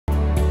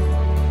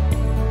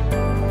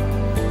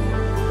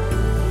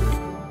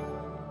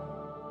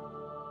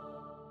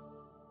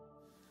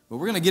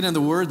We're going to get in the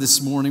Word this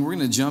morning. We're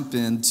going to jump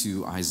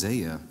into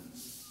Isaiah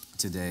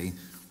today.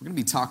 We're going to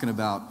be talking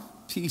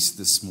about peace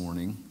this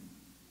morning.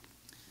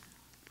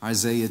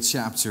 Isaiah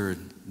chapter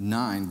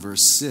 9,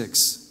 verse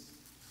 6.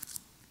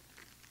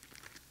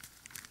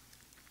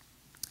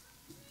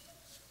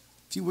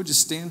 If you would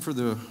just stand for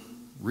the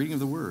reading of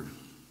the Word.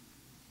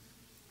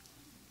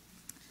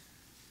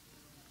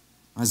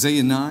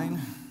 Isaiah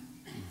 9,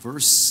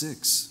 verse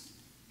 6.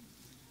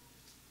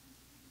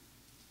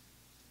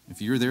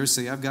 If you're there,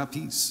 say, I've got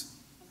peace.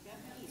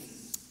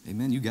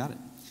 Amen, you got it.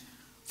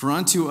 For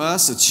unto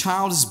us a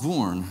child is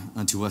born,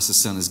 unto us a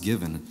son is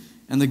given,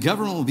 and the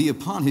government will be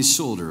upon his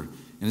shoulder,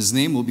 and his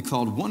name will be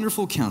called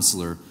Wonderful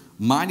Counselor,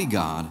 Mighty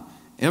God,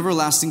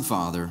 Everlasting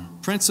Father,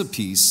 Prince of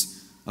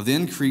Peace. Of the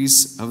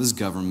increase of his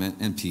government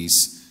and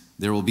peace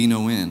there will be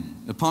no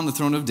end. Upon the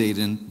throne of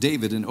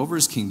David and over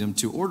his kingdom,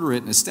 to order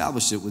it and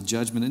establish it with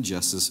judgment and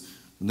justice.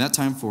 From that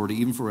time forward,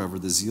 even forever,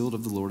 the zeal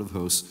of the Lord of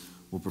hosts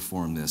will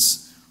perform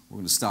this. We're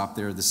going to stop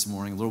there this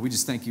morning. Lord, we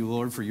just thank you,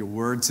 Lord, for your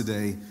word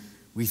today.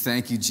 We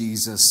thank you,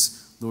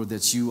 Jesus, Lord,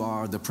 that you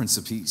are the Prince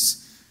of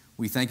Peace.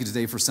 We thank you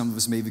today for some of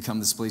us maybe come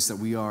this place that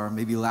we are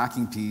maybe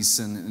lacking peace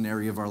in an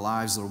area of our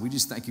lives, Lord. We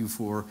just thank you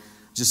for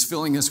just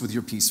filling us with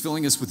your peace,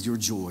 filling us with your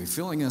joy,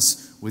 filling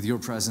us with your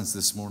presence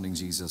this morning,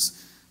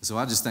 Jesus. So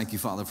I just thank you,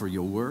 Father, for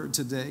your word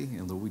today.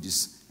 And Lord, we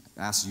just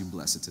ask you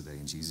bless it today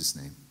in Jesus'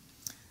 name.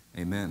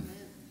 Amen.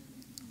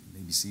 You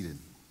may be seated.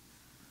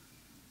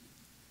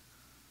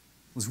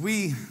 As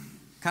we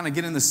kind of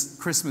get in this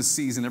Christmas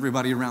season,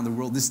 everybody around the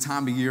world, this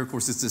time of year, of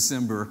course, it's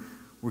December,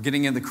 we're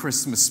getting in the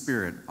Christmas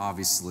spirit,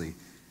 obviously.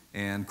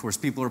 And, of course,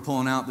 people are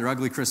pulling out their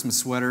ugly Christmas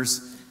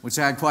sweaters, which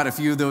I had quite a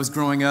few of those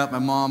growing up. My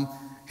mom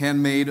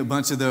handmade a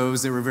bunch of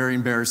those. They were very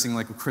embarrassing,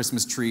 like with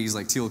Christmas trees,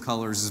 like teal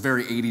colors. It's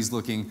very 80s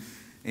looking.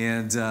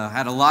 And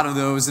had a lot of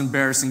those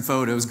embarrassing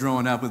photos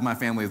growing up with my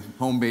family of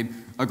homemade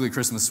ugly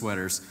Christmas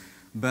sweaters.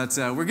 But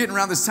we're getting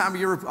around this time of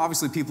year.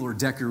 Obviously, people are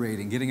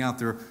decorating, getting out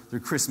their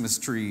Christmas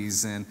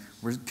trees, and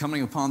we're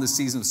coming upon the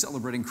season of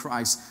celebrating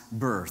Christ's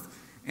birth.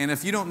 And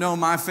if you don't know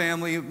my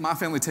family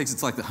takes it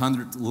to like the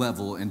 100th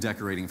level in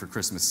decorating for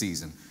Christmas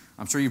season.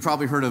 I'm sure you've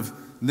probably heard of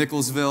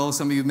Nicholsville.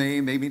 Some of you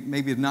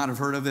maybe not have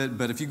heard of it,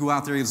 but if you go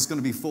out there, it's going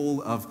to be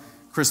full of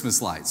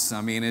Christmas lights. I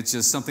mean, it's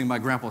just something my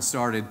grandpa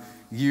started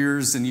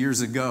years and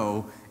years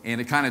ago, and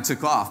it kind of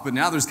took off. But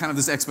now there's kind of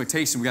this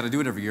expectation we got to do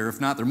it every year.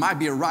 If not, there might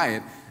be a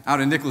riot out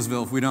in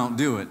Nicholsville if we don't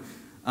do it.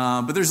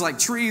 But there's like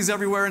trees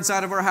everywhere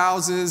inside of our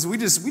houses. We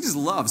just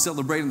love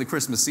celebrating the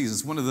Christmas season.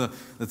 It's one of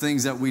the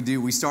things that we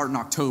do. We start in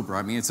October.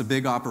 I mean, it's a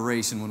big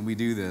operation when we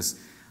do this.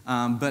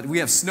 But we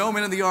have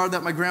snowmen in the yard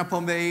that my grandpa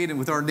made, and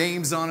with our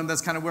names on them,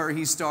 that's kind of where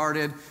he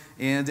started.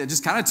 And it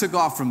just kind of took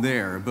off from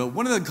there. But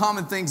one of the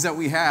common things that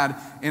we had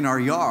in our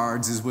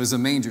yards was a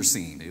manger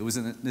scene. It was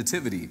a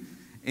nativity.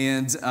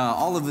 And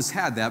all of us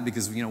had that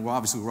because,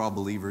 we're all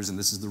believers, and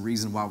this is the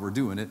reason why we're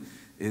doing it,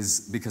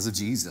 is because of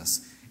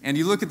Jesus. And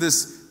you look at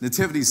this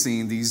nativity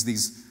scene,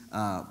 these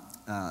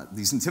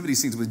nativity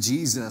scenes with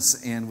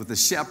Jesus and with the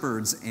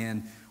shepherds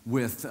and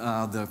with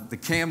the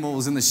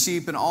camels and the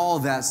sheep and all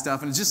of that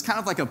stuff. And it's just kind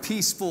of like a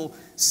peaceful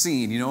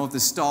scene, with the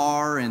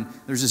star, and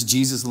there's just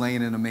Jesus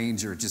laying in a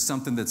manger. Just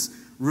something that's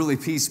really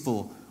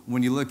peaceful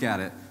when you look at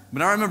it.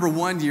 But I remember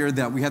one year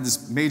that we had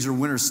this major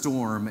winter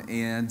storm,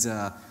 and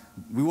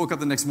we woke up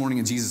the next morning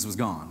and Jesus was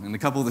gone, and a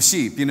couple of the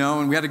sheep,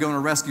 and we had to go on a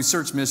rescue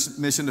search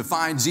mission to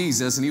find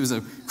Jesus, and he was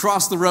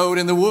across the road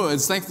in the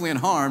woods, thankfully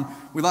unharmed.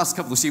 We lost a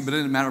couple of sheep, but it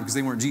didn't matter because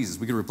they weren't Jesus.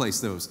 We could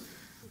replace those.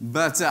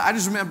 But I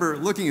just remember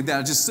looking at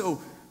that, just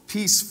so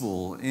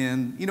peaceful.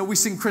 And, we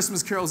sing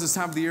Christmas carols this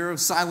time of the year.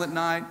 Silent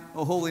night,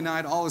 oh holy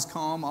night, all is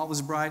calm, all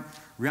is bright.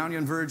 Round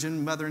young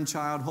virgin, mother and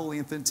child, holy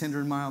infant,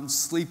 tender and mild,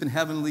 sleep in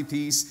heavenly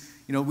peace.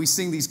 We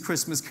sing these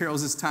Christmas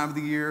carols this time of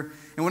the year.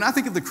 And when I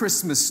think of the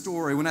Christmas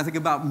story, when I think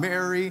about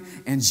Mary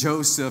and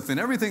Joseph and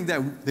everything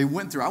that they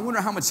went through, I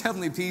wonder how much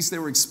heavenly peace they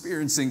were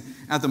experiencing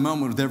at the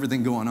moment with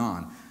everything going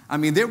on. I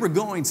mean, they were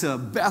going to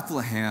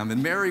Bethlehem,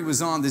 and Mary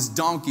was on this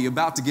donkey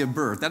about to give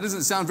birth. That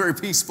doesn't sound very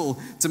peaceful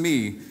to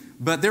me.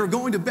 But they were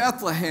going to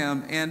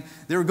Bethlehem, and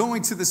they were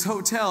going to this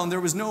hotel, and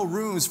there was no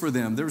rooms for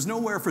them. There was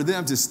nowhere for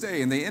them to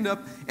stay, and they end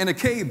up in a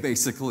cave,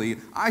 basically,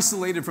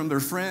 isolated from their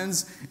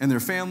friends and their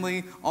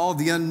family, all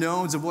the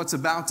unknowns of what's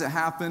about to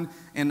happen,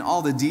 and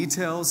all the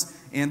details.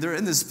 And they're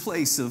in this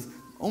place of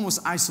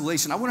almost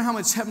isolation. I wonder how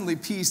much heavenly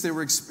peace they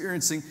were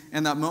experiencing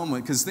in that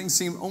moment, because things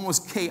seemed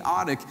almost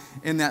chaotic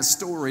in that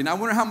story. And I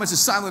wonder how much a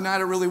silent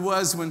night it really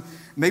was when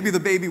maybe the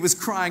baby was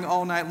crying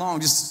all night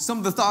long. Just some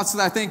of the thoughts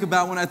that I think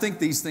about when I think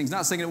these things.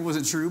 Not saying it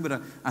wasn't true,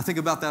 but I think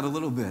about that a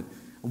little bit.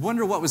 I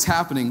wonder what was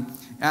happening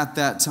at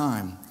that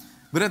time.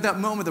 But at that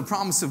moment, the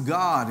promise of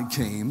God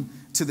came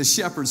to the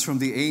shepherds from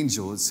the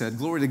angel. It said,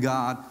 "Glory to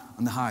God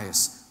on the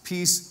highest,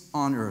 peace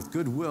on earth,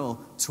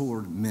 goodwill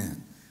toward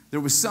men." There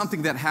was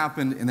something that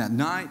happened in that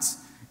night,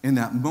 in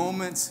that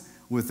moment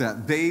with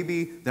that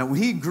baby, that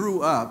when he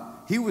grew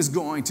up, he was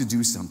going to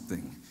do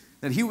something,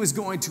 that he was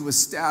going to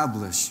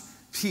establish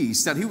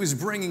peace, that he was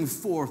bringing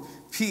forth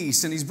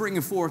peace, and he's bringing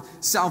forth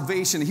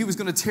salvation. He was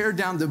going to tear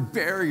down the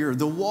barrier,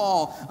 the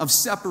wall of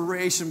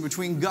separation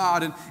between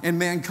God and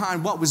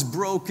mankind, what was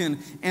broken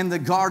in the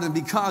garden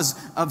because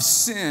of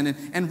sin,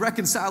 and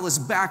reconcile us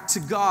back to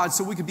God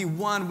so we could be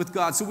one with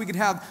God, so we could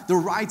have the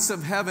rights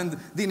of heaven,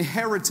 the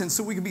inheritance,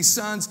 so we could be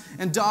sons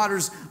and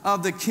daughters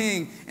of the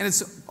King. And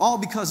it's all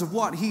because of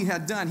what he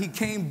had done. He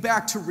came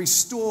back to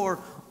restore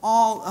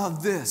all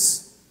of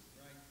this,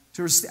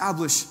 to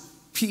establish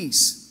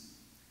peace.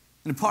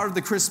 And a part of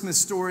the Christmas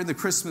story, the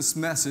Christmas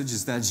message,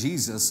 is that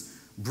Jesus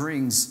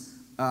brings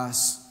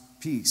us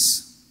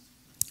peace.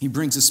 He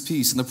brings us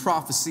peace. And the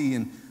prophecy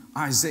in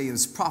Isaiah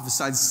is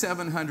prophesied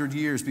 700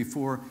 years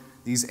before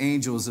these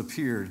angels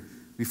appeared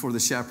before the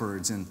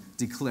shepherds and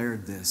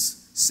declared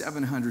this.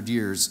 700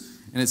 years.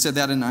 And it said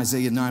that in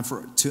Isaiah 9,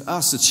 for to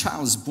us a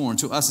child is born,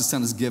 to us a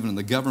son is given, and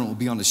the government will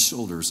be on his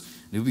shoulders.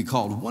 And he will be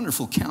called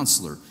Wonderful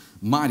Counselor,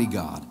 Mighty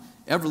God,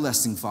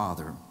 Everlasting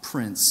Father,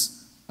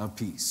 Prince of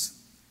Peace.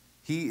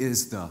 He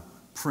is the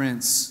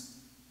Prince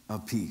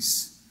of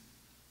Peace,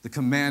 the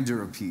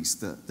Commander of Peace,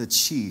 the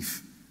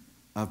Chief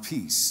of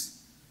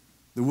Peace.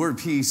 The word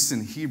peace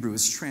in Hebrew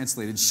is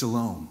translated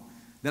shalom.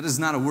 That is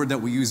not a word that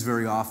we use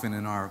very often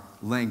in our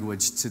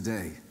language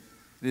today.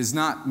 It does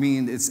not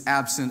mean it's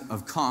absent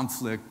of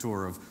conflict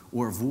or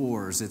of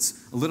wars.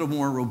 It's a little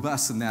more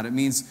robust than that. It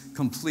means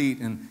complete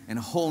and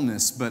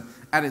wholeness, but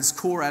at its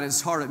core, at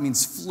its heart, it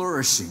means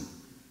flourishing.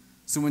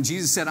 So when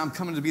Jesus said, I'm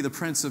coming to be the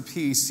Prince of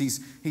Peace,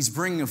 he's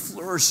bringing a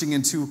flourishing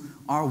into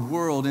our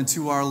world,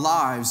 into our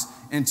lives,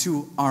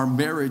 into our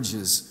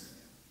marriages.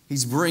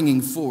 He's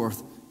bringing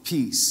forth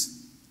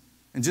peace.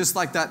 And just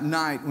like that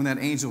night when that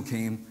angel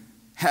came,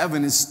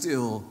 heaven is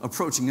still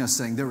approaching us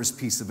saying, there is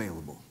peace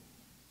available.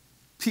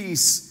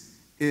 Peace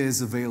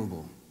is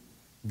available.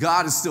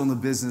 God is still in the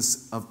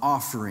business of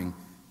offering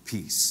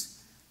peace.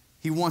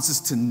 He wants us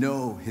to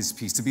know his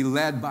peace, to be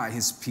led by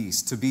his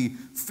peace, to be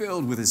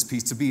filled with his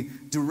peace, to be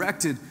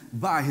directed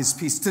by his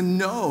peace, to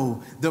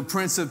know the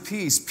Prince of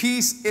Peace.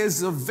 Peace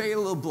is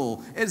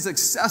available. It is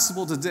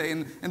accessible today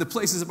in the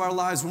places of our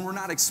lives when we're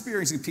not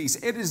experiencing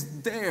peace. It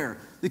is there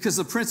because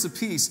the Prince of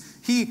Peace,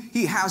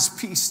 he has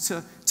peace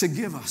to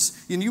give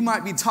us. And you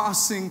might be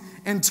tossing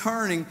and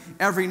turning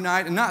every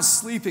night and not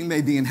sleeping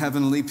maybe in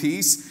heavenly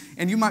peace.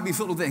 And you might be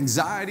filled with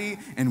anxiety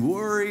and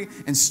worry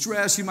and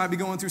stress. You might be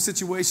going through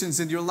situations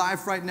in your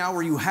life right now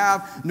where you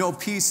have no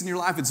peace in your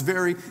life. It's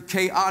very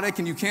chaotic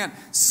and you can't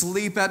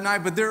sleep at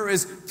night. But there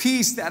is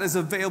peace that is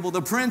available.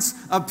 The Prince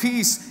of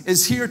Peace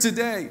is here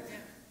today.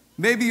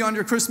 Maybe on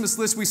your Christmas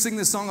list we sing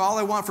this song, all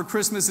I want for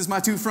Christmas is my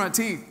 2 front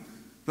teeth.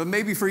 But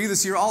maybe for you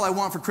this year, all I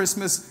want for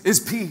Christmas is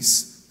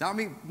peace. That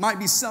might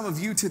be some of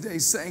you today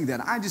saying that.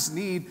 I just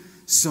need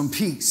some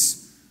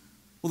peace.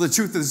 Well, the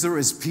truth is there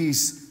is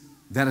peace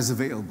that is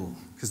available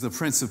because the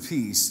Prince of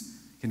Peace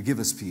can give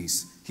us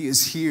peace. He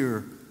is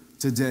here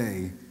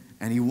today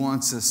and he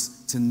wants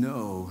us to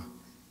know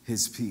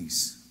his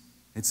peace.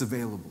 It's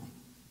available.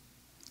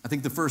 I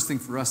think the first thing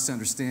for us to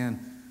understand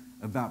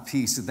about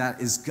peace is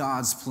that is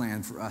God's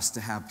plan for us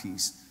to have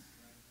peace.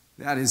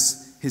 That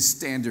is his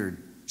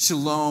standard.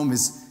 Shalom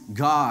is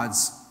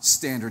God's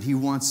standard. He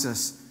wants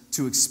us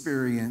to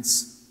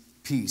experience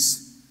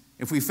peace.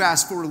 If we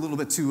fast forward a little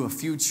bit to a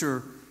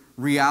future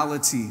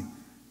reality,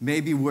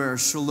 maybe where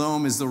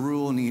shalom is the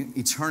rule in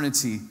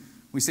eternity,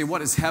 we say,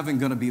 what is heaven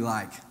going to be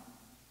like?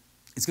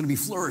 It's going to be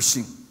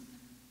flourishing.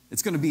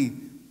 It's going to be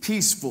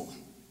peaceful,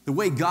 the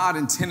way God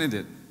intended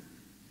it.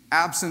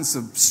 Absence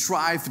of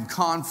strife and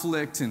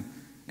conflict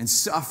and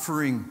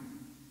suffering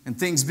and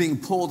things being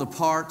pulled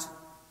apart.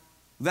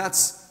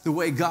 That's the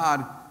way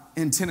God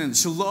intended it.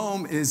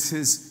 Shalom is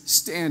his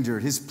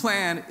standard. His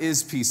plan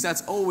is peace.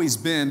 That's always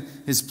been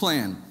his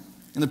plan.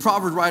 And the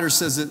Proverbs writer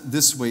says it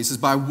this way. He says,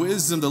 by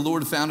wisdom the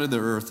Lord founded the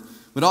earth.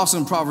 But also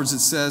in Proverbs it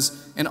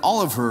says, and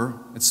all of her,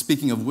 it's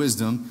speaking of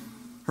wisdom,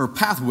 her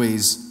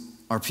pathways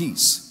are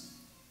peace.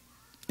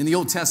 In the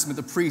Old Testament,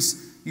 the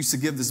priests used to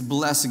give this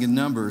blessing in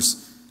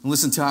Numbers. And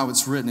listen to how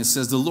it's written. It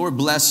says, the Lord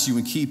bless you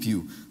and keep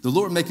you. The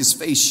Lord make his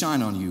face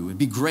shine on you and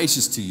be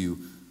gracious to you.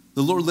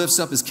 The Lord lifts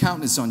up his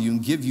countenance on you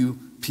and give you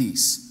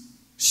peace.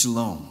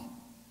 Shalom.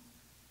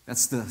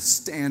 That's the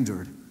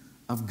standard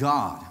of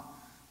God,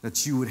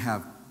 that you would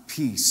have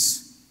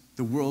peace.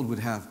 The world would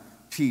have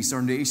peace.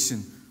 Our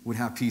nation would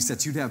have peace.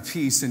 That you'd have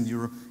peace in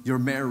your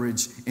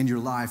marriage, in your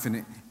life, and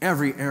in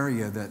every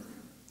area that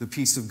the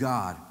peace of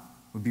God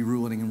would be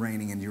ruling and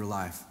reigning in your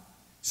life.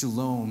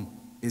 Shalom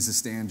is the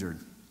standard.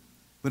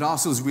 But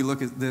also as we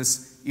look at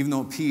this, even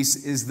though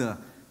peace is the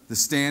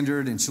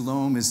standard and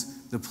shalom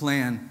is the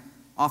plan,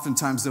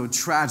 oftentimes though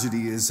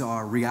tragedy is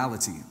our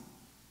reality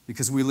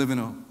because we live in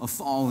a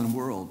fallen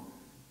world.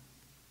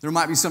 There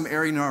might be some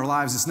area in our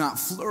lives that's not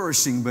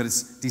flourishing, but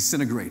it's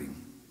disintegrating,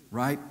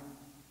 right?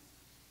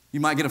 You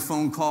might get a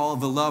phone call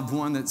of a loved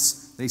one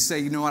they say,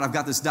 you know what, I've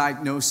got this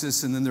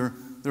diagnosis, and then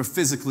they're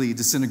physically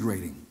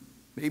disintegrating.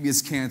 Maybe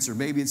it's cancer.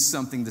 Maybe it's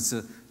something that's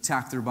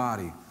attacked their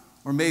body.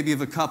 Or maybe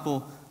of a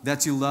couple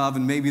that you love,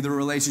 and maybe the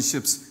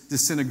relationship's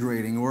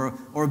disintegrating, or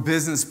a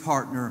business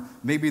partner,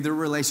 maybe their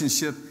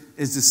relationship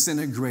is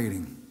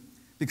disintegrating.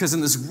 Because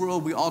in this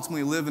world, we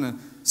ultimately live in a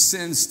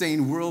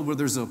sin-stained world where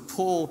there's a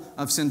pull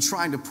of sin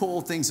trying to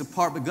pull things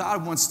apart, but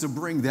God wants to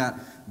bring that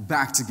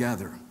back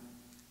together.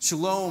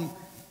 Shalom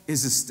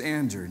is a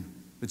standard,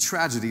 but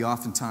tragedy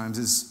oftentimes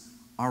is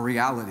our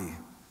reality.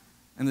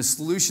 And the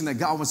solution that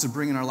God wants to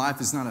bring in our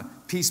life is not a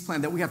peace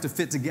plan that we have to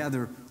fit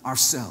together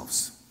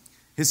ourselves.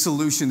 His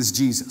solution is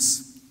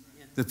Jesus,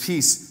 the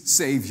peace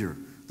Savior,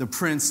 the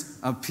Prince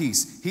of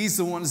Peace. He's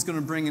the one that's going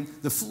to bring in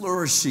the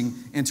flourishing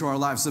into our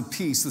lives, the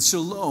peace, the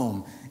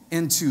shalom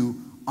into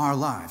our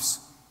lives.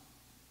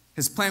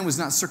 His plan was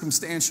not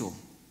circumstantial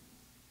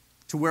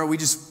to where we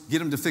just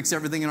get him to fix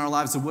everything in our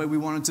lives the way we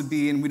want it to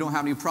be and we don't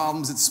have any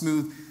problems. It's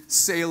smooth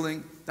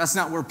sailing. That's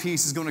not where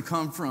peace is going to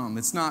come from.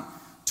 It's not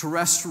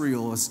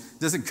terrestrial. It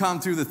doesn't come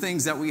through the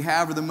things that we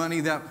have or the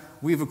money that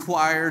we've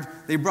acquired.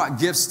 They brought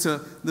gifts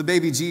to the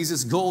baby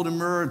Jesus, gold and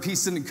myrrh, and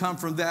peace didn't come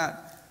from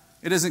that.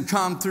 It doesn't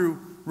come through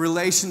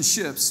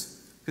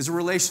relationships, because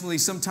relationally,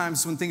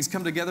 sometimes when things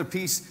come together,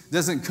 peace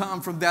doesn't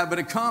come from that, but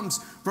it comes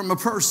from a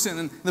person,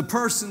 and the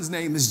person's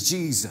name is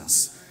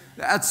Jesus.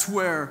 That's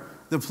where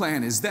the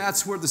plan is.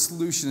 That's where the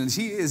solution is.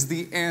 He is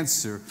the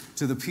answer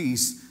to the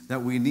peace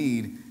that we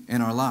need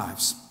in our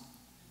lives.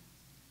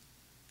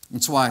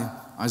 That's why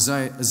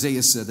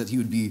Isaiah said that he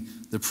would be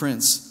the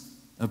Prince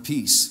of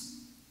Peace.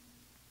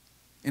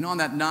 And on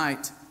that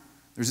night,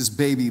 there's this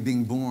baby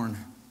being born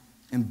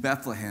in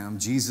Bethlehem,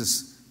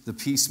 Jesus the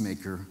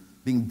peacemaker,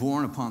 being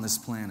born upon this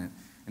planet.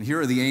 And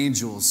here are the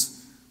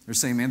angels. They're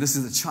saying, man, this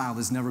is a child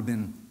that's never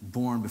been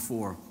born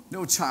before.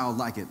 No child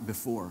like it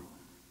before.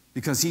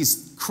 Because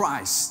he's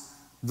Christ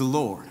the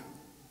Lord.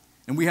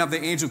 And we have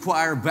the angel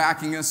choir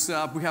backing us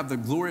up. We have the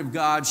glory of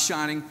God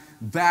shining,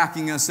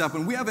 backing us up.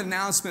 And we have an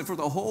announcement for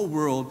the whole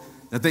world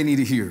that they need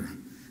to hear.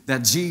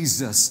 That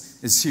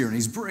Jesus is here and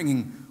he's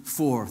bringing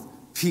forth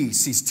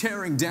peace. He's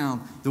tearing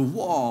down the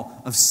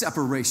wall of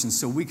separation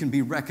so we can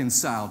be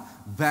reconciled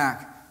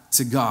back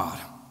to God.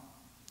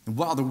 And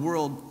while the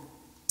world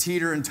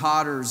teeter and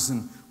totters,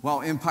 and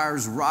while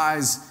empires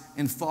rise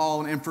and fall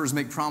and emperors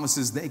make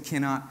promises they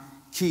cannot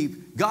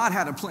keep, God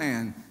had a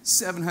plan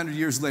 700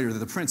 years later that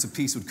the Prince of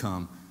Peace would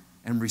come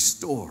and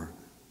restore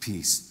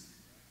peace.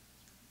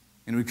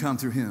 And it would come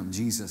through him,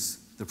 Jesus,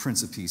 the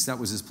Prince of Peace. That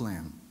was his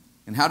plan.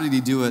 And how did he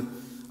do it?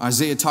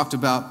 Isaiah talked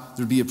about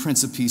there would be a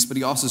Prince of Peace, but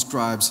he also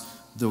describes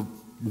the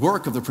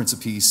work of the Prince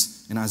of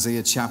Peace in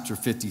Isaiah chapter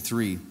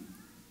 53.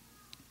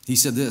 He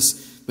said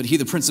this, but he,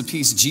 the Prince of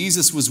Peace,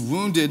 Jesus, was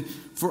wounded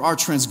for our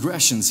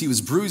transgressions. He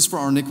was bruised for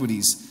our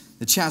iniquities.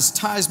 The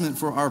chastisement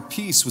for our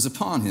peace was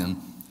upon him,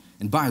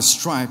 and by his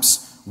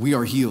stripes we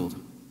are healed.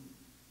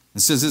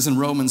 It says this in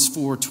Romans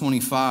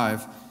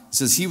 4:25. It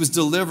says, he was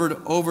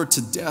delivered over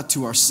to death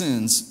to our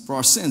sins, for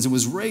our sins, and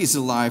was raised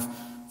to life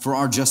for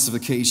our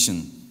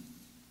justification.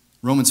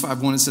 Romans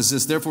 5:1, it says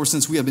this, therefore,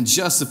 since we have been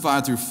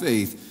justified through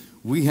faith,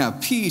 we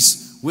have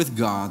peace with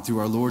God through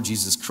our Lord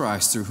Jesus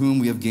Christ, through whom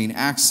we have gained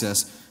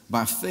access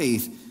by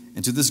faith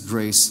into this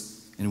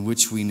grace in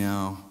which we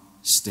now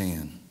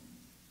stand.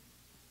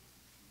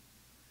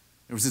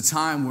 There was a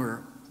time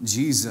where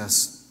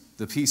Jesus,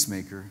 the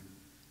peacemaker,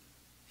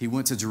 he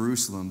went to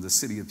Jerusalem, the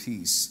city of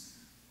peace,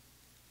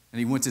 and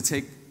he went to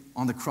take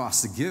on the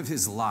cross, to give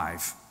his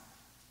life,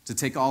 to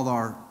take all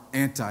our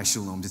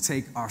anti-shalom, to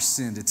take our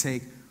sin, to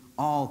take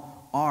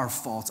all our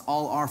faults,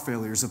 all our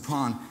failures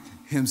upon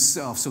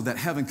himself, so that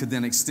heaven could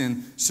then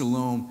extend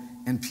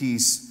shalom and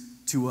peace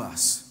to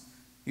us.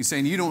 He's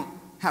saying, you don't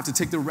have to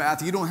take the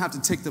wrath, you don't have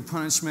to take the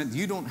punishment,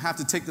 you don't have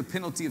to take the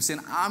penalty of sin.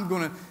 I'm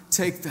going to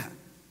take that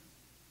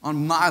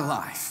on my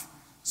life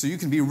so you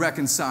can be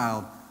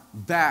reconciled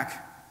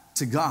back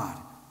to God.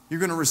 You're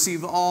going to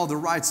receive all the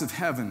rights of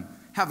heaven,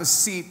 have a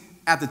seat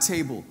at the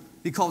table,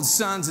 be called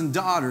sons and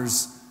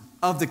daughters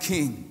of the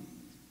King.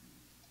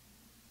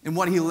 And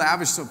what he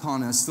lavished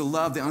upon us, the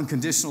love, the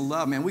unconditional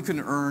love, man, we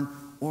couldn't earn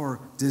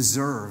or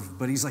deserve.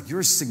 But he's like,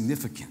 you're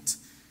significant.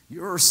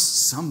 You're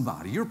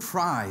somebody. You're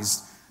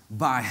prized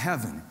by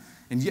heaven.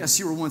 And yes,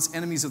 you were once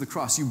enemies of the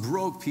cross. You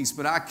broke peace,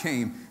 but I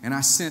came and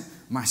I sent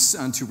my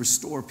son to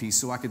restore peace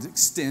so I could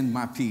extend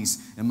my peace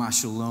and my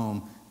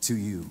shalom to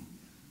you.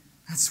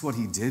 That's what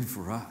he did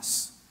for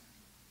us.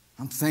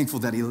 I'm thankful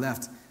that he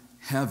left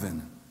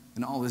heaven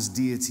and all his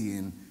deity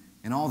and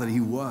all that he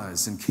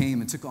was, and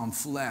came and took on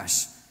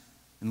flesh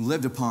and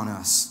lived upon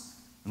us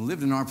and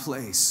lived in our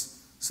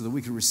place so that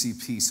we could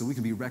receive peace, so we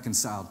can be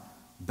reconciled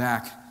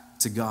back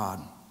to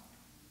God.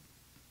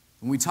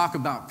 When we talk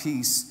about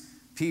peace,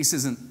 peace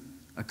isn't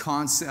a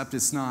concept.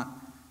 It's not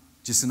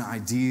just an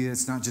idea.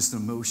 It's not just an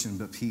emotion,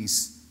 but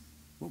peace,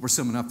 what we're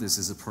summing up this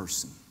is a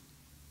person.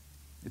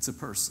 It's a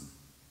person.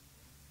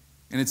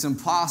 And it's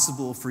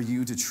impossible for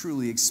you to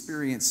truly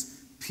experience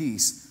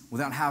peace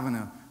without having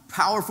a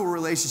powerful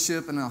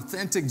relationship, an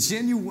authentic,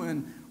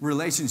 genuine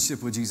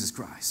relationship with Jesus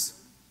Christ.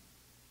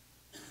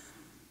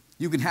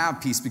 You can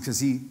have peace because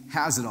he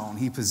has it all and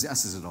he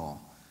possesses it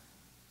all.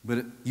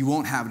 But you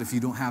won't have it if you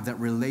don't have that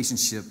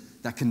relationship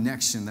that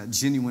connection, that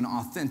genuine,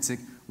 authentic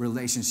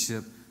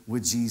relationship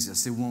with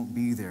Jesus. It won't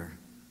be there.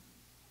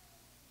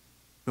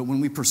 But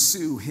when we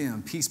pursue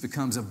him, peace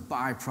becomes a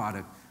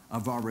byproduct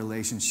of our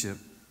relationship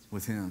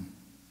with him.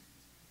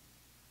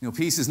 You know,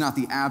 peace is not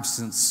the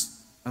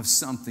absence of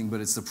something,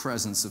 but it's the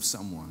presence of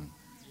someone.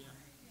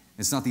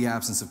 It's not the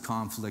absence of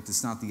conflict.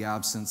 It's not the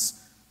absence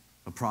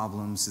of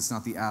problems. It's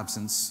not the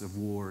absence of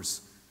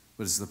wars,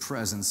 but it's the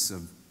presence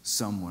of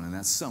someone, and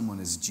that someone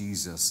is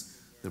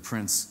Jesus, the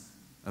Prince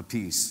of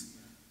Peace.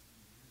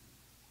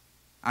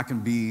 I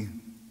can be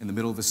in the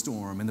middle of a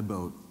storm in the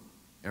boat,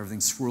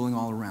 everything's swirling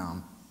all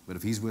around, but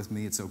if he's with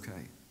me, it's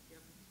okay,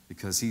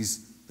 because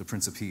he's the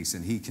Prince of Peace,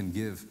 and he can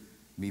give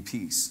me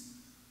peace.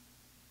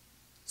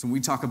 So when we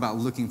talk about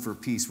looking for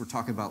peace, we're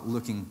talking about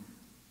looking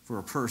for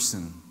a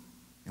person.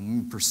 And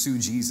when we pursue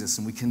Jesus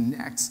and we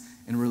connect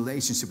in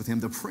relationship with him,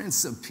 the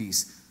Prince of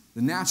Peace,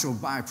 the natural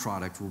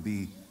byproduct will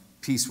be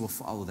peace will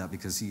follow that,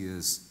 because he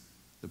is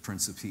the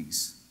Prince of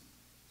Peace.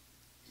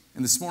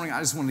 And this morning, I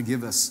just want to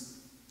give us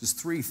just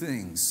 3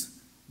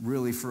 things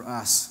really for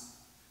us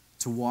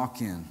to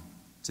walk in,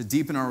 to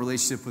deepen our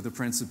relationship with the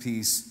Prince of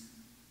Peace.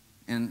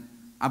 And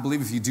I believe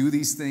if you do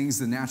these things,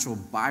 the natural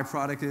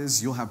byproduct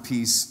is you'll have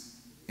peace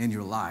in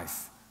your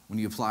life when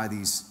you apply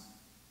these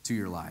to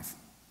your life.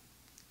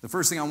 The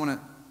first thing I want to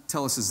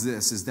tell us is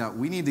this, is that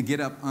we need to get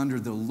up under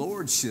the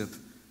lordship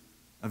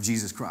of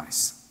Jesus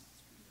Christ.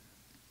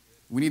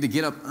 We need to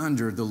get up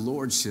under the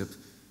lordship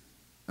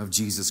of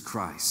Jesus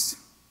Christ.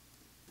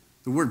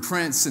 The word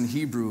prince in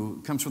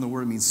Hebrew comes from the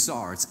word that means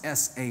sar. It's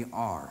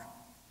S-A-R.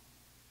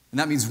 And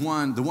that means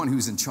the one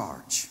who's in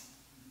charge.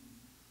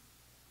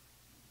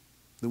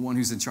 The one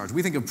who's in charge.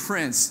 We think of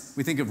Prince,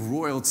 we think of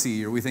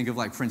royalty, or we think of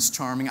like Prince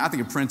Charming. I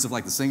think of Prince of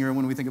like the singer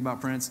when we think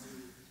about Prince.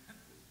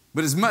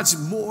 But it's much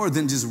more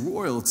than just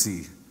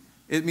royalty.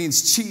 It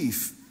means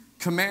chief,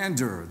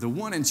 commander, the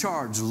one in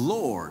charge,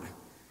 Lord.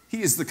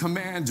 He is the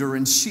commander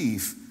in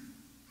chief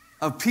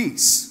of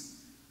peace.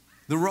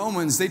 The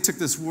Romans, they took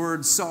this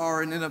word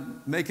Tsar and ended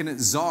up making it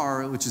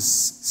Czar, which is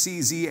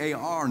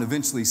C-Z-A-R, and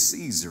eventually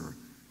Caesar.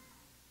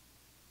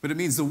 But it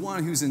means the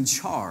one who's in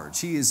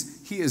charge. He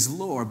is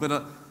Lord. But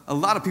a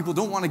lot of people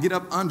don't want to get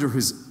up under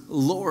his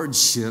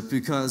lordship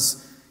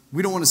because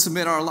we don't want to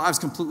submit our lives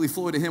completely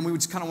fully to him. We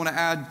just kind of want to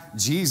add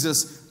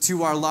Jesus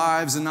to our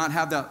lives and not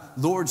have that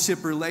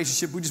lordship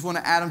relationship. We just want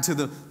to add him to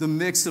the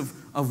mix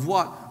of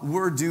what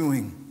we're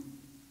doing.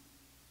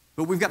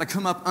 But we've got to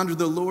come up under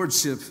the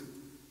lordship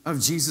of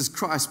Jesus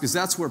Christ, because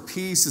that's where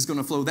peace is going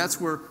to flow.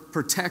 That's where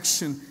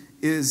protection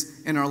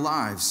is in our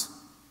lives.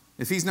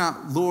 If he's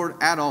not Lord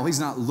at all, he's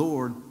not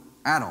Lord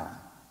at all.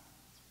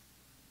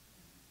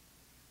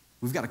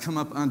 We've got to come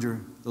up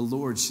under the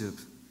lordship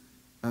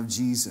of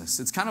Jesus.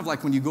 It's kind of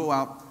like when you go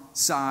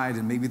outside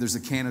and maybe there's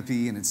a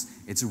canopy and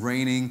it's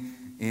raining,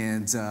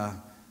 and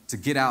to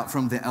get out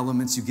from the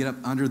elements, you get up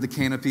under the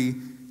canopy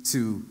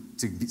to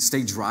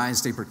stay dry and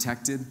stay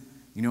protected.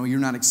 You know, you're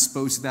not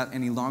exposed to that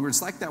any longer.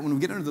 It's like that when we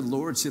get under the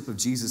lordship of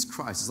Jesus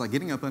Christ. It's like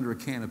getting up under a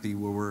canopy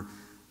where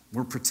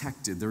we're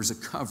protected. There's a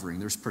covering.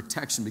 There's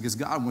protection, because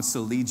God wants to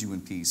lead you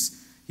in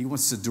peace. He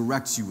wants to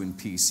direct you in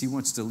peace. He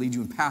wants to lead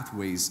you in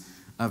pathways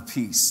of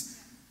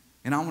peace.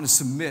 And I want to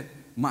submit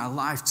my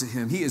life to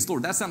him. He is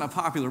Lord. That's not a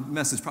popular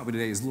message probably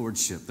today, is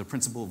lordship, the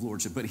principle of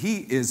lordship. But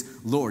he is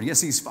Lord.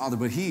 Yes, he's Father,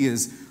 but he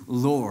is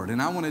Lord.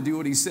 And I want to do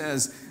what he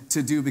says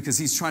to do, because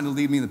he's trying to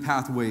lead me in the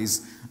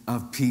pathways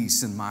of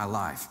peace in my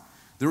life.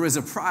 There is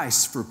a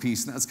price for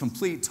peace, and that's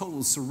complete,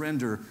 total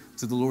surrender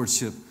to the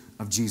lordship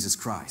of Jesus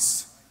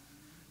Christ.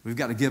 We've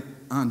got to get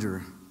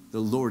under the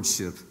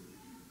lordship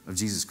of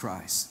Jesus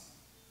Christ.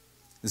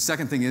 The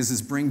second thing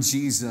is bring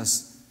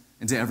Jesus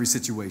into every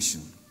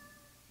situation.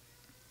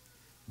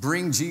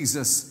 Bring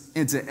Jesus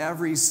into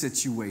every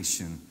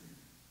situation.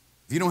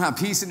 If you don't have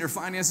peace in your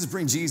finances,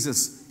 bring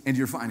Jesus into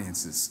your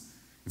finances.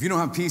 If you don't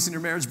have peace in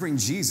your marriage, bring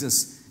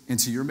Jesus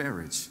into your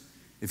marriage.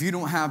 If you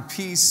don't have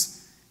peace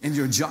in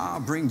your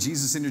job, bring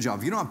Jesus in your job.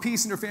 If you don't have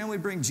peace in your family,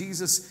 bring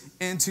Jesus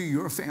into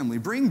your family.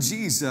 Bring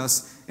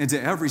Jesus into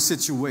every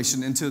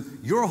situation, into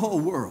your whole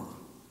world.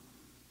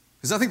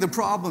 Because I think the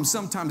problem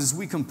sometimes is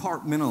we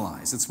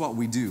compartmentalize. It's what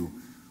we do.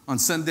 On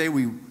Sunday,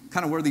 we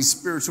kind of wear these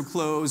spiritual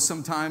clothes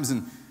sometimes,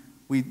 and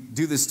we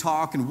do this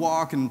talk and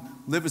walk and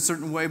live a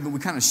certain way, but we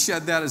kind of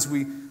shed that as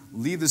we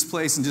leave this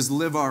place and just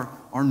live our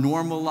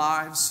normal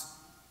lives.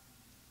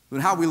 But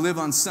how we live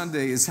on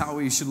Sunday is how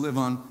we should live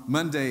on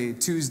Monday,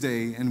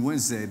 Tuesday, and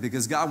Wednesday,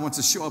 because God wants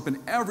to show up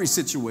in every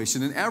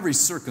situation, in every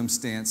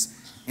circumstance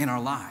in our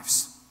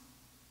lives.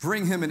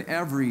 Bring him in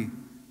every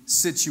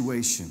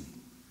situation.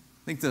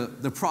 I think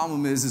the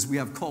problem is we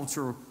have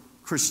cultural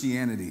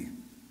Christianity.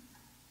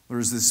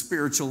 There's this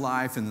spiritual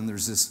life, and then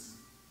there's this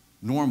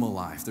normal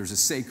life. There's a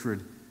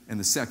sacred and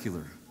the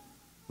secular.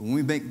 But when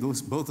we make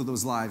both of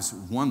those lives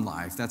one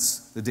life,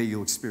 that's the day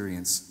you'll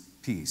experience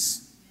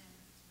peace.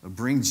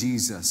 Bring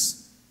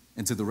Jesus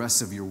into the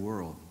rest of your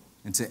world,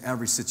 into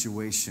every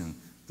situation,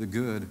 the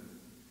good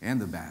and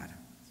the bad,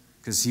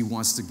 because he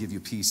wants to give you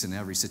peace in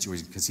every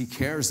situation, because he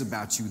cares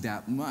about you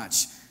that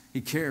much.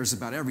 He cares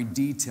about every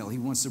detail. He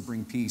wants to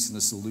bring peace and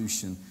a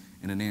solution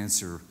and an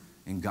answer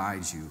and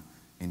guide you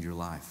in your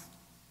life.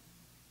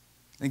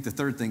 I think the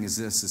third thing is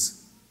this,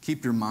 is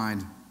keep your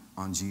mind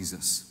on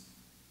Jesus.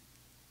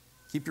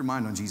 Keep your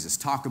mind on Jesus.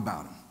 Talk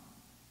about him.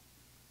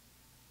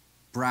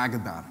 Brag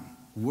about him.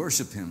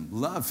 Worship him.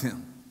 Love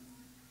him.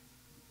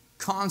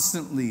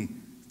 Constantly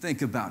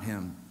think about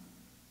him.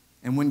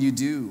 And when you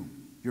do,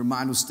 your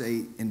mind will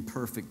stay in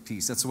perfect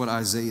peace. That's what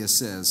Isaiah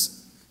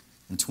says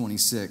in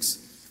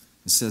 26.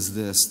 It says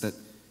this, that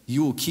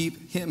you will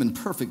keep him in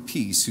perfect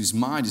peace whose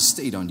mind is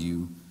stayed on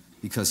you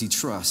because he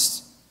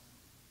trusts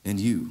in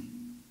you.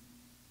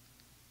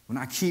 When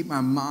I keep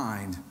my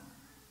mind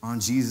on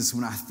Jesus,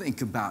 when I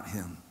think about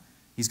him,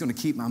 he's going to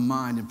keep my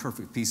mind in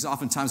perfect peace.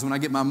 Oftentimes when I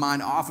get my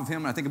mind off of him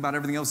and I think about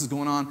everything else that's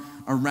going on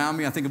around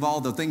me, I think of all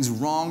the things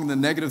wrong and the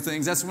negative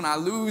things, that's when I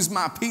lose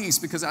my peace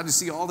because I just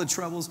see all the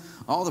troubles,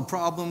 all the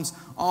problems,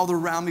 all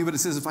around me. But it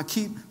says if I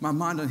keep my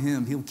mind on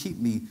him, he'll keep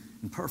me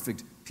in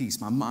perfect peace,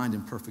 my mind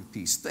in perfect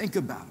peace. Think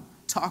about him,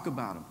 talk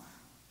about him,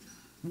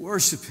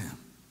 worship him,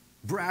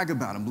 brag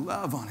about him,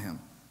 love on him.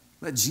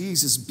 Let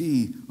Jesus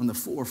be on the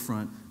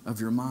forefront of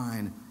your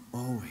mind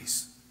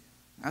always.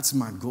 That's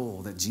my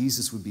goal, that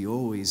Jesus would be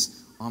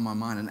always on my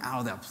mind, and out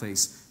of that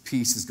place,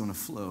 peace is going to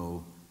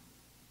flow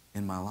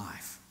in my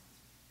life.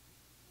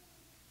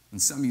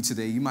 And some of you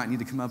today, you might need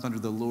to come up under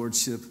the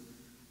lordship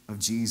of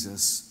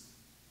Jesus.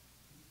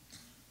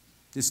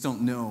 Just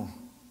don't know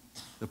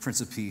the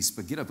Prince of Peace,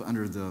 but get up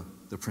under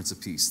the Prince of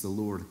Peace, the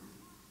Lord,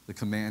 the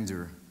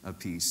commander of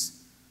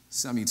peace.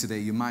 Some of you today,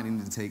 you might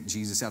need to take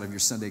Jesus out of your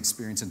Sunday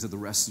experience into the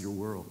rest of your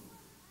world.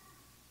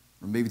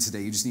 Or maybe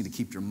today, you just need to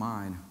keep your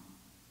mind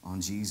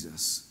on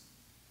Jesus.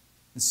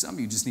 And some of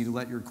you just need to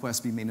let your requests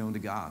be made known to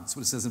God. That's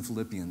what it says in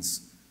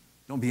Philippians.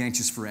 Don't be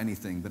anxious for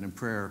anything, but in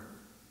prayer,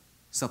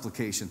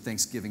 supplication,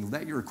 thanksgiving,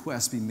 let your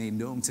requests be made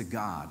known to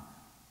God.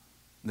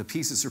 And the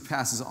peace that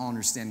surpasses all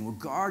understanding will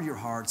guard your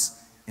hearts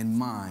and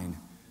mind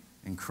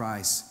in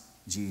Christ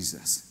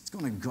Jesus. It's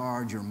going to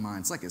guard your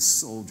mind. It's like a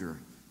soldier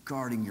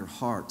guarding your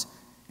heart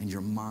and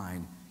your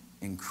mind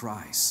in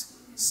Christ.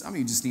 Some of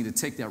you just need to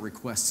take that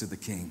request to the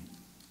King.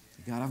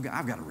 God,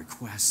 I've got a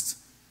request.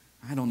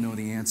 I don't know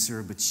the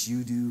answer, but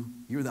you do.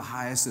 You're the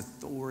highest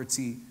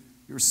authority.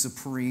 You're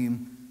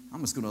supreme.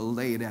 I'm just going to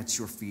lay it at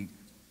your feet.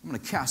 I'm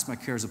going to cast my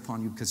cares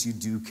upon you because you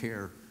do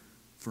care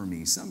for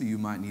me. Some of you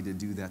might need to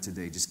do that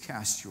today. Just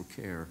cast your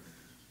care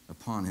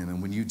upon him.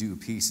 And when you do,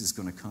 peace is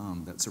going to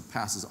come that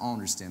surpasses all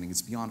understanding.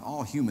 It's beyond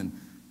all human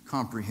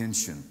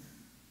comprehension.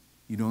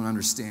 You don't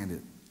understand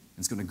it.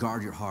 It's going to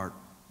guard your heart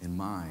and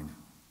mind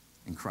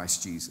in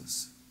Christ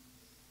Jesus.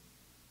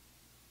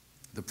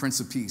 The Prince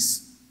of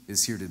Peace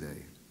is here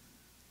today.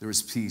 There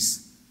is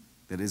peace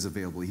that is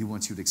available. He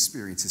wants you to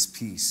experience his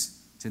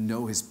peace, to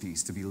know his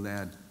peace, to be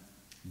led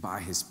by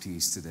his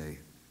peace today.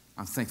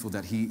 I'm thankful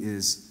that he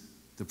is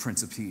the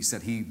Prince of Peace,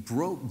 that he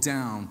broke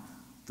down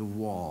the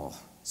wall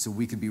so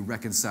we could be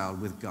reconciled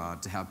with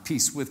God, to have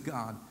peace with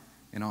God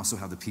and also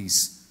have the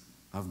peace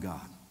of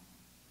God.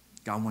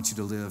 God wants you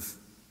to live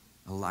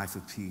a life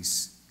of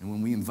peace. And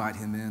when we invite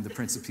him in, the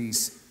Prince of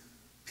Peace,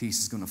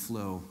 peace is going to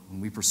flow when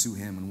we pursue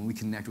him and when we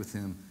connect with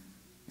him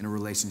in a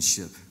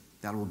relationship.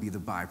 That will be the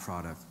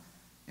byproduct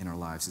in our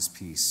lives is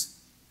peace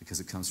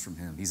because it comes from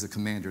him. He's the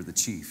commander, the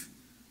chief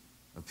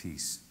of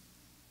peace.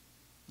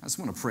 I just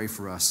want to pray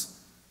for us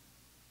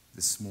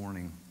this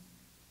morning.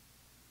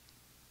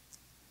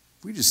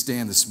 If we just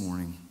stand this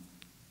morning.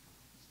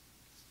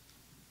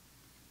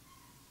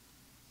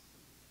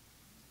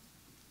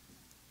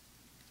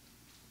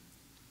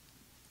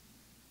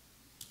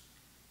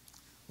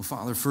 Well,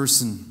 Father,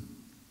 first and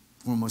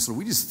foremost, Lord,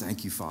 we just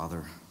thank you,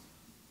 Father,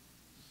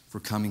 for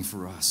coming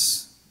for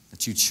us.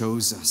 That you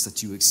chose us,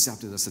 that you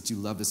accepted us, that you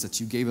loved us, that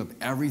you gave up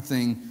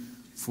everything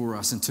for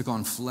us and took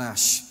on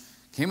flesh,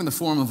 came in the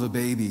form of a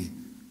baby.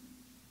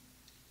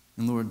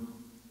 And Lord,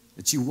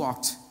 that you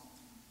walked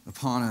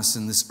upon us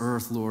in this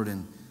earth, Lord,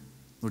 and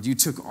Lord, you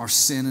took our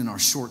sin and our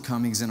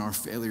shortcomings and our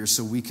failures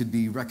so we could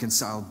be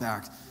reconciled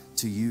back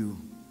to you,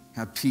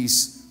 have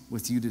peace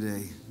with you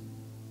today.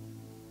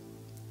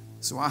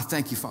 So I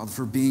thank you, Father,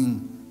 for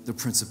being the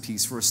Prince of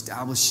Peace, for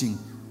establishing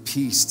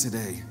peace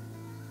today.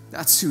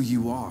 That's who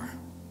you are.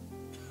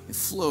 It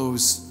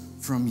flows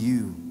from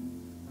you.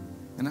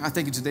 And I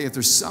thank you today, if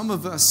there's some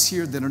of us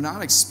here that are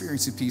not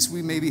experiencing peace,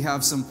 we maybe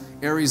have some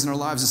areas in our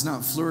lives that's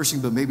not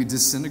flourishing, but maybe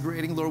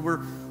disintegrating. Lord,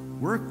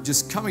 we're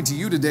just coming to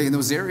you today in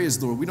those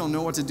areas, Lord. We don't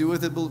know what to do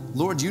with it, but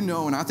Lord, you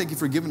know, and I thank you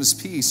for giving us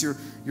peace.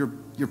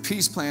 Your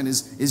peace plan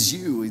is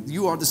you.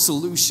 You are the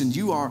solution.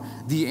 You are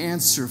the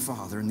answer,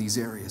 Father, in these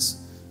areas.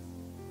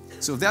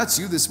 So if that's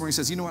you this morning,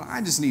 says, you know what,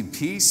 I just need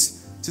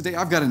peace. Today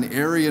I've got an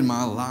area in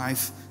my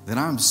life that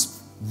I'm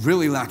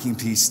really lacking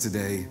peace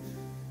today.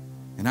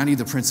 And I need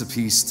the Prince of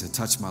Peace to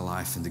touch my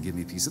life and to give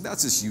me peace. If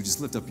that's just you, just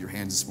lift up your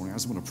hands this morning. I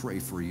just want to pray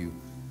for you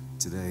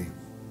today.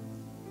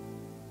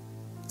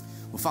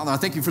 Well, Father, I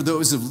thank you for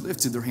those who have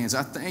lifted their hands.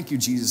 I thank you,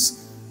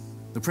 Jesus,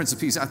 the Prince of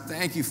Peace. I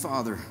thank you,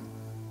 Father,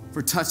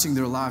 for touching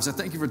their lives. I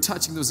thank you for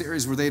touching those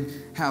areas where they'd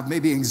have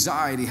maybe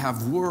anxiety,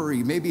 have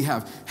worry, maybe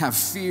have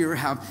fear,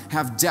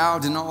 have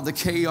doubt in all the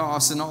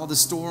chaos and all the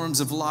storms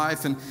of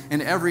life and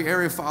every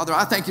area, Father.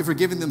 I thank you for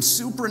giving them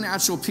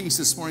supernatural peace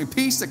this morning,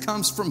 peace that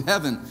comes from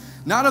heaven,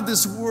 not of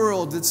this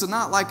world. It's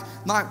not like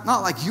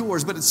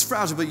yours, but it's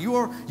fragile. But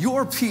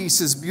your peace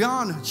is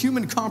beyond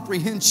human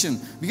comprehension,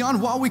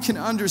 beyond what we can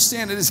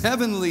understand. It is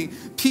heavenly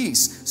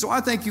peace. So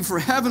I thank you for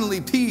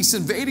heavenly peace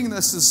invading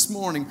us this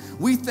morning.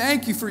 We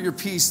thank you for your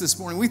peace this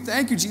morning. We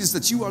thank you, Jesus,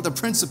 that you are the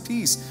Prince of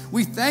Peace.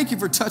 We thank you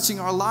for touching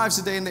our lives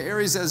today in the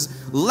areas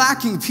as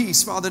lacking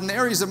peace, Father, in the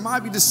areas that might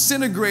be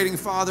disintegrating,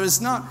 Father.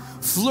 It's not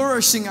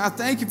flourishing. I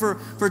thank you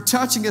for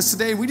touching us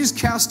today. We just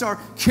cast our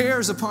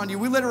cares upon you.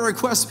 We let our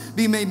requests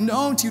be made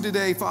known to you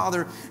today,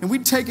 Father, and we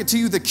take it to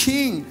you, the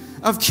King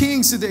of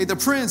Kings today, the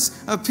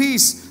Prince of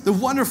Peace, the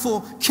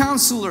wonderful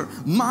Counselor,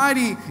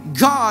 mighty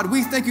God.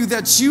 We thank you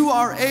that you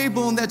are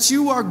able and that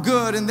you are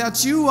good and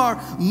that you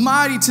are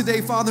mighty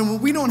today, Father. And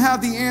when we don't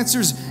have the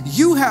answers,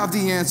 you have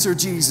the answer,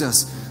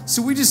 Jesus.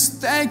 So we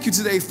just thank you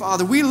today,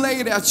 Father. We lay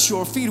it at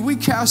your feet. We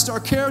cast our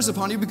cares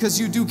upon you because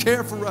you do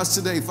care for us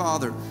today,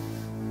 Father.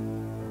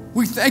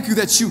 We thank you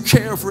that you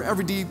care for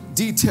every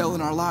detail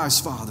in our lives,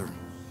 Father.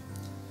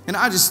 And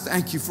I just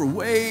thank you for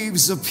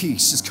waves of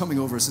peace just coming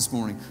over us this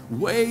morning.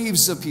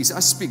 Waves of peace.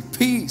 I speak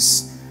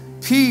peace,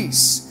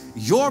 peace,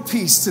 your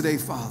peace today,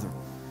 Father.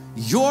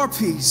 Your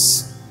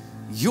peace,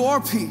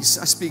 your peace.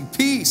 I speak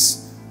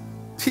peace,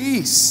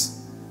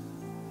 peace.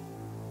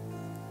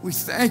 We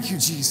thank you,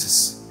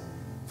 Jesus,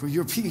 for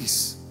your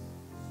peace.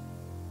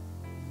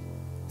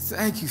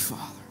 Thank you,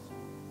 Father.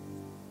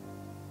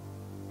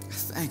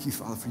 Thank you,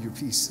 Father, for your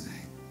peace today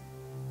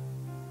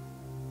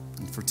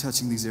and for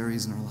touching these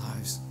areas in our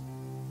lives.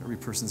 Every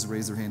person that's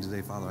raised their hand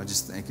today, Father, I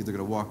just thank you. They're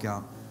going to walk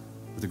out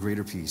with a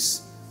greater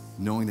peace,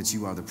 knowing that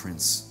you are the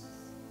Prince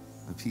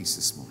of Peace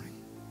this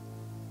morning.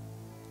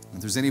 If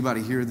there's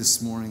anybody here this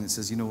morning that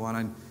says, you know what,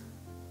 I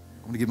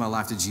want to give my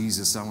life to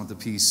Jesus. I want the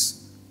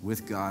peace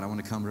with God. I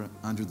want to come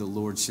under the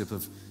lordship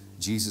of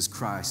Jesus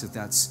Christ. If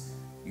that's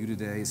you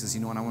today, it says, you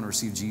know what, I want to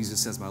receive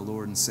Jesus as my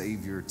Lord and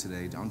Savior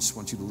today. I just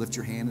want you to lift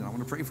your hand, and I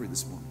want to pray for you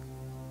this morning.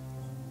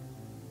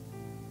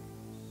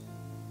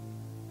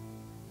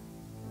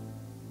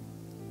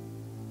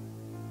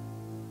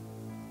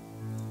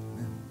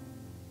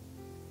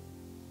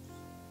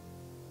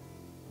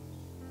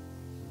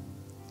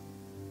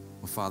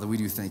 Father, we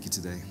do thank you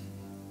today.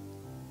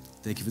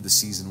 Thank you for the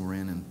season we're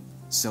in and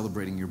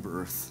celebrating your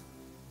birth.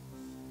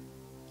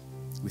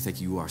 We thank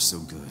you are so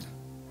good.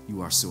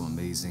 You are so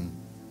amazing,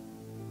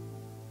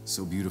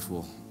 so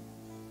beautiful,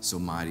 so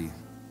mighty.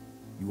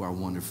 You are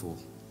wonderful.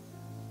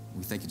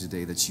 We thank you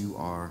today that you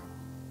are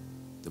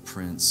the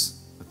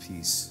Prince of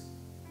Peace.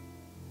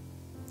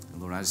 And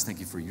Lord, I just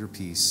thank you for your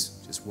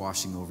peace just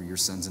washing over your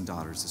sons and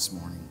daughters this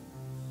morning.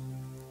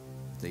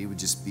 They would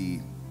just be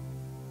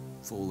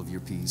full of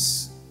your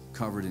peace,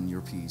 covered in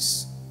your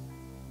peace,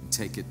 and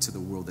take it to the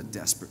world that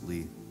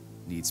desperately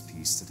needs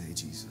peace today,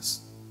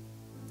 Jesus.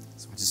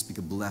 So I just speak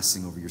a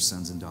blessing over your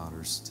sons and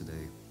daughters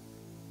today.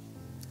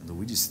 And Lord,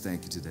 we just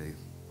thank you today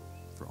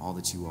for all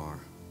that you are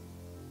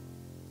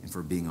and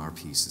for being our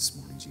peace this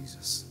morning,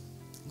 Jesus.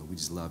 Lord, we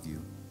just love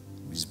you.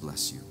 We just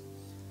bless you.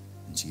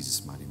 In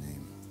Jesus' mighty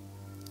name,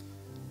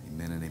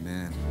 amen and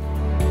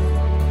amen.